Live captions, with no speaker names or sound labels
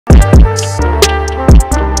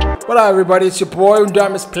What up, everybody? It's your boy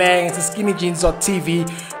Undam is playing. It's a skinnyjeans.tv.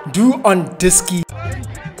 NduOnDiski.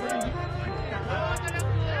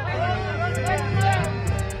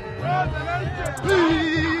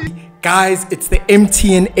 Guys, it's the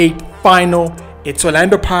MTN 8 final. It's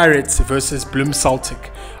Orlando Pirates versus Blomfontein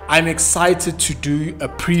Celtic. I'm excited to do a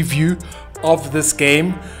preview of this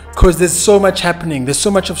game because there's so much happening. There's so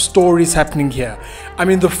much of stories happening here. I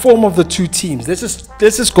mean, the form of the two teams. Let's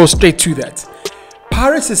just go straight to that.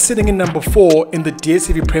 Pirates is sitting in number 4 in the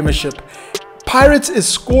DStv Premiership. Pirates is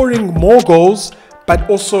scoring more goals, but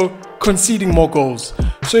also conceding more goals.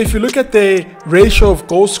 So if you look at the ratio of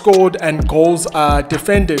goals scored and goals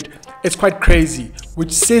defended, it's quite crazy,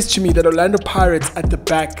 which says to me that Orlando Pirates at the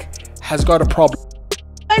back has got a problem.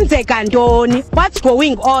 What's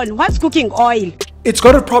going on? What's cooking oil? It's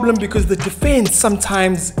got a problem because the defense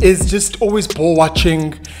sometimes is just always ball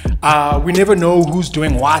watching. We never know who's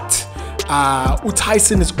doing what.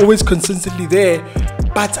 Tyson is always consistently there,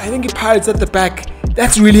 but I think the Pirates at the back,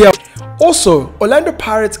 that's really a... Also, Orlando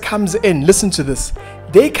Pirates comes in, listen to this,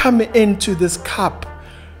 they come into this cup.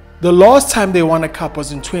 The last time they won a cup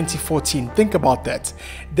was in 2014. Think about that.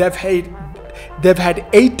 They've had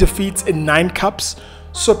 8 defeats in 9 cups.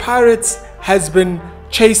 So Pirates has been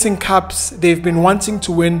chasing cups. They've been wanting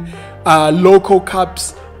to win local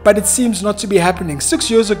cups, but it seems not to be happening. 6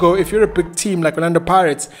 years ago, if you're a big team like Orlando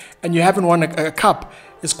Pirates and you haven't won a cup,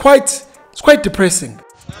 it's quite depressing.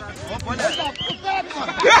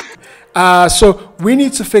 So we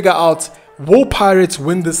need to figure out, will Pirates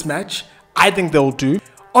win this match? I think they'll do.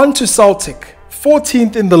 On to Celtic,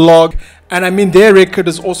 14th in the log, and I mean their record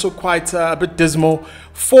is also quite a bit dismal.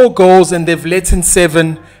 4 goals and they've let in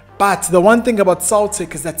 7. But the one thing about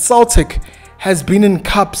Celtic is that Celtic has been in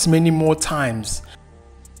cups many more times.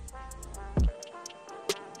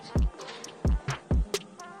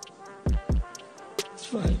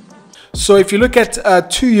 So if you look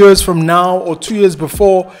at 2 years from now or 2 years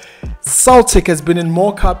before, Celtic has been in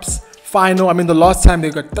more cups. Final, I mean the last time they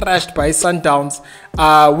got thrashed by Sundowns,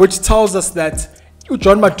 which tells us that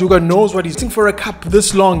John Maduga knows what he's doing. For a cup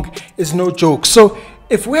this long is no joke. So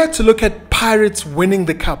if we had to look at Pirates winning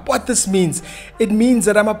the cup, what this means, it means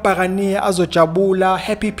that Amapagani, Azojabula,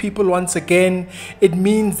 happy people once again. It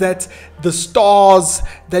means that the stars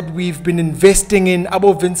that we've been investing in,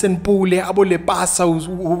 Abo Vincent Pule, Abo Lepasa,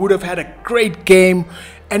 who would have had a great game,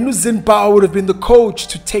 and Uzinpa would have been the coach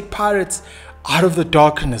to take Pirates out of the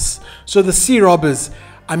darkness. So the Sea Robbers,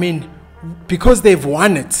 I mean, because they've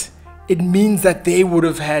won it, it means that they would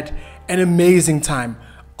have had an amazing time.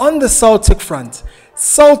 On the Celtic front,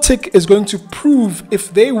 Celtic is going to prove,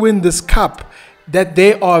 if they win this cup, that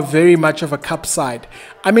they are very much of a cup side.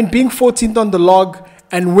 I mean, being 14th on the log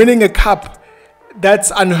and winning a cup,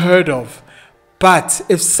 that's unheard of. But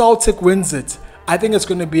if Celtic wins it, I think it's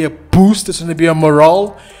going to be a boost. It's going to be a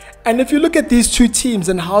morale. And if you look at these two teams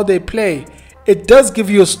and how they play, it does give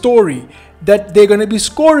you a story that they're going to be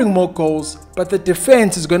scoring more goals, but the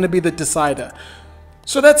defense is going to be the decider.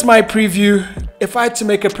 So that's my preview. If I had to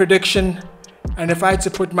make a prediction and if I had to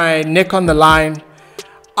put my neck on the line,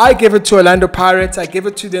 I give it to Orlando Pirates. I give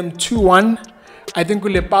it to them 2-1. I think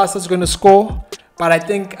Ulepasa is going to score, but I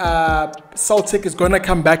think Celtic is going to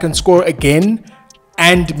come back and score again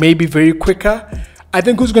and maybe very quicker. I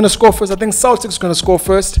think who's going to score first? I think Celtic's going to score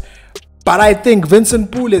first. But I think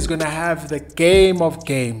Vincent Pule is going to have the game of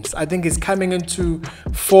games. I think he's coming into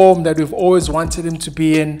form that we've always wanted him to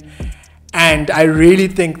be in. And I really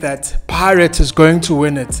think that Pirates is going to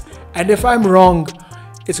win it. And if I'm wrong,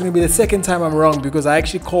 it's going to be the second time I'm wrong, because I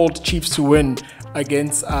actually called Chiefs to win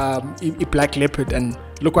against Black Leopard. And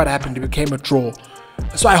look what happened. It became a draw.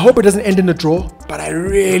 So I hope it doesn't end in a draw. But I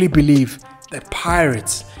really believe that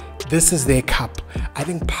Pirates, this is their cup. I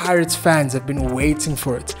think Pirates fans have been waiting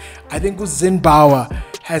for it. I think Uzinbauer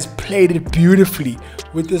has played it beautifully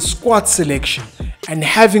with the squad selection and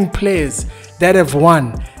having players that have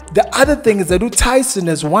won. The other thing is that Tyson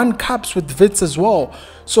has won cups with Wits as well.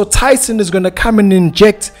 So Tyson is going to come and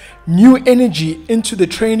inject new energy into the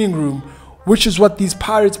training room, which is what these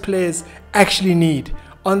Pirates players actually need.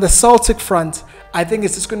 On the Celtic front, I think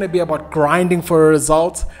it's just going to be about grinding for a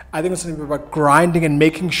result. I think it's going to be about grinding and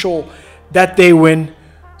making sure that they win.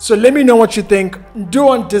 So let me know what you think.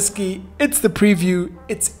 NduOnDiski. It's the preview.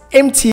 It's MTN.